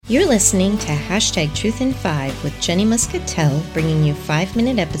You're listening to Hashtag Truth in 5 with Jenny Muscatel, bringing you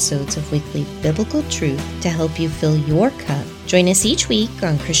 5-minute episodes of weekly biblical truth to help you fill your cup. Join us each week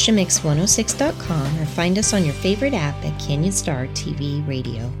on ChristianMix106.com or find us on your favorite app at Canyon Star TV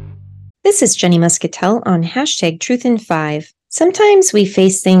Radio. This is Jenny Muscatel on Hashtag Truth in 5. Sometimes we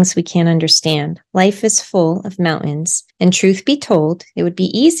face things we can't understand. Life is full of mountains, and truth be told, it would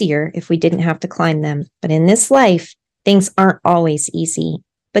be easier if we didn't have to climb them. But in this life, things aren't always easy.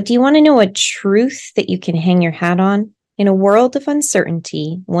 But do you want to know a truth that you can hang your hat on? In a world of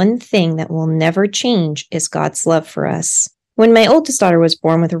uncertainty, one thing that will never change is God's love for us. When my oldest daughter was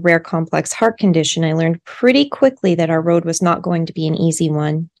born with a rare complex heart condition, I learned pretty quickly that our road was not going to be an easy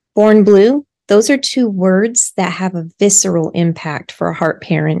one. Born blue, those are two words that have a visceral impact for a heart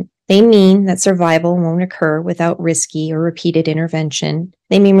parent. They mean that survival won't occur without risky or repeated intervention.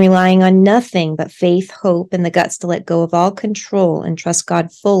 They mean relying on nothing but faith, hope, and the guts to let go of all control and trust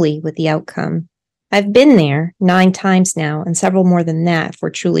God fully with the outcome. I've been there 9 times now, and several more than that if we're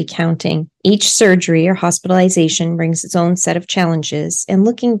truly counting. Each surgery or hospitalization brings its own set of challenges, and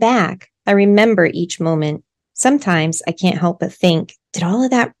looking back, I remember each moment. Sometimes I can't help but think, did all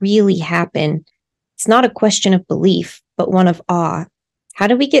of that really happen? It's not a question of belief, but one of awe. How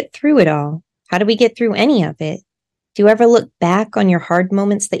do we get through it all? How do we get through any of it? Do you ever look back on your hard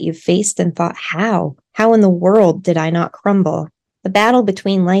moments that you've faced and thought, how? How in the world did I not crumble? The battle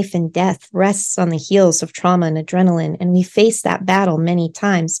between life and death rests on the heels of trauma and adrenaline, and we face that battle many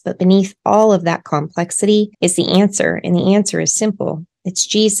times, but beneath all of that complexity is the answer, and the answer is simple. It's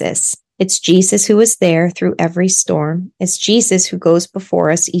Jesus. It's Jesus who is there through every storm. It's Jesus who goes before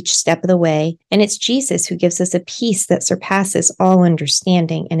us each step of the way. And it's Jesus who gives us a peace that surpasses all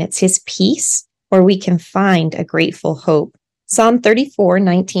understanding. And it's his peace where we can find a grateful hope. Psalm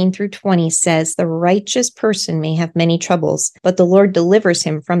 34:19-20 says, "The righteous person may have many troubles, but the Lord delivers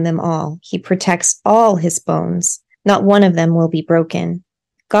him from them all. He protects all his bones. Not one of them will be broken."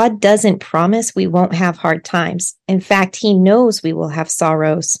 God doesn't promise we won't have hard times. In fact, he knows we will have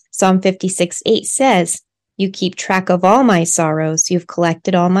sorrows. Psalm 56:8 says, "You keep track of all my sorrows. You've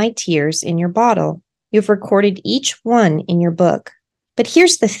collected all my tears in your bottle. You've recorded each one in your book." But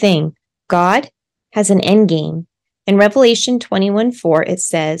here's the thing. God has an end game. In Revelation 21:4, it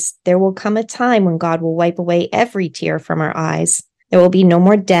says, "There will come a time when God will wipe away every tear from our eyes. There will be no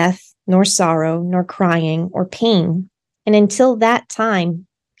more death, nor sorrow, nor crying, or pain." And until that time,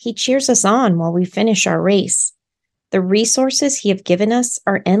 he cheers us on while we finish our race. The resources he has given us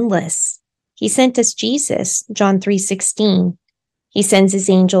are endless. He sent us Jesus, John 3:16. He sends his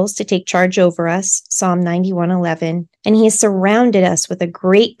angels to take charge over us, Psalm 91:11. And he has surrounded us with a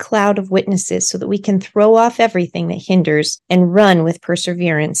great cloud of witnesses so that we can throw off everything that hinders and run with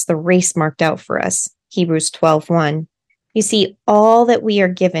perseverance the race marked out for us, Hebrews 12:1. You see, all that we are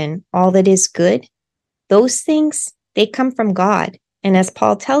given, all that is good, those things, they come from God. And as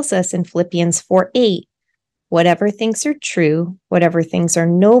Paul tells us in Philippians 4:8, whatever things are true, whatever things are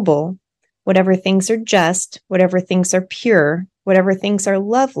noble, whatever things are just, whatever things are pure, whatever things are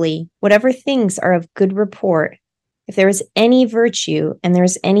lovely, whatever things are of good report, if there is any virtue and there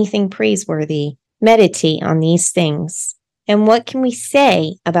is anything praiseworthy, meditate on these things. And what can we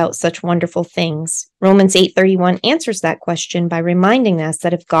say about such wonderful things? Romans 8:31 answers that question by reminding us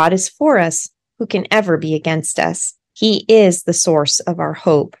that if God is for us, who can ever be against us? He is the source of our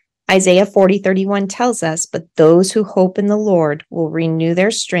hope. Isaiah 40:31 tells us, "But those who hope in the Lord will renew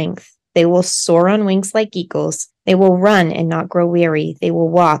their strength. They will soar on wings like eagles. They will run and not grow weary. They will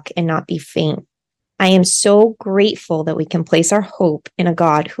walk and not be faint." I am so grateful that we can place our hope in a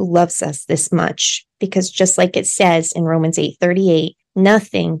God who loves us this much, because just like it says in Romans 8:38,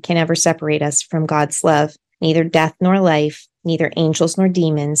 nothing can ever separate us from God's love, neither death nor life, neither angels nor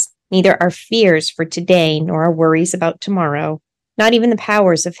demons, neither our fears for today nor our worries about tomorrow. Not even the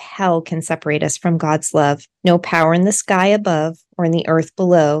powers of hell can separate us from God's love. No power in the sky above or in the earth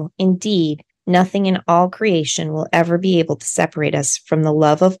below. Indeed, nothing in all creation will ever be able to separate us from the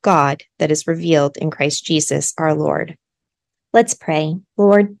love of God that is revealed in Christ Jesus our Lord. Let's pray.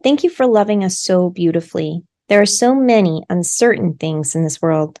 Lord, thank you for loving us so beautifully. There are so many uncertain things in this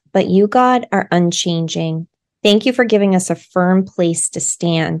world, but you, God, are unchanging. Thank you for giving us a firm place to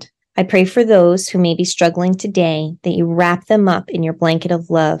stand. I pray for those who may be struggling today that you wrap them up in your blanket of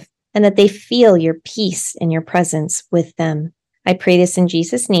love and that they feel your peace and your presence with them. I pray this in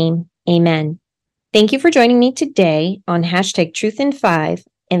Jesus' name. Amen. Thank you for joining me today on Hashtag Truth in 5,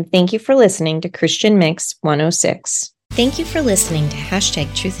 and thank you for listening to Christian Mix 106. Thank you for listening to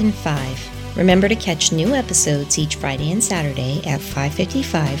Hashtag Truth in 5. Remember to catch new episodes each Friday and Saturday at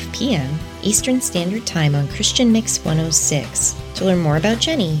 5:55 p.m. Eastern Standard Time on Christian Mix 106. To learn more about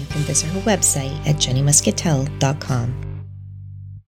Jenny, you can visit her website at jennymuscatel.com.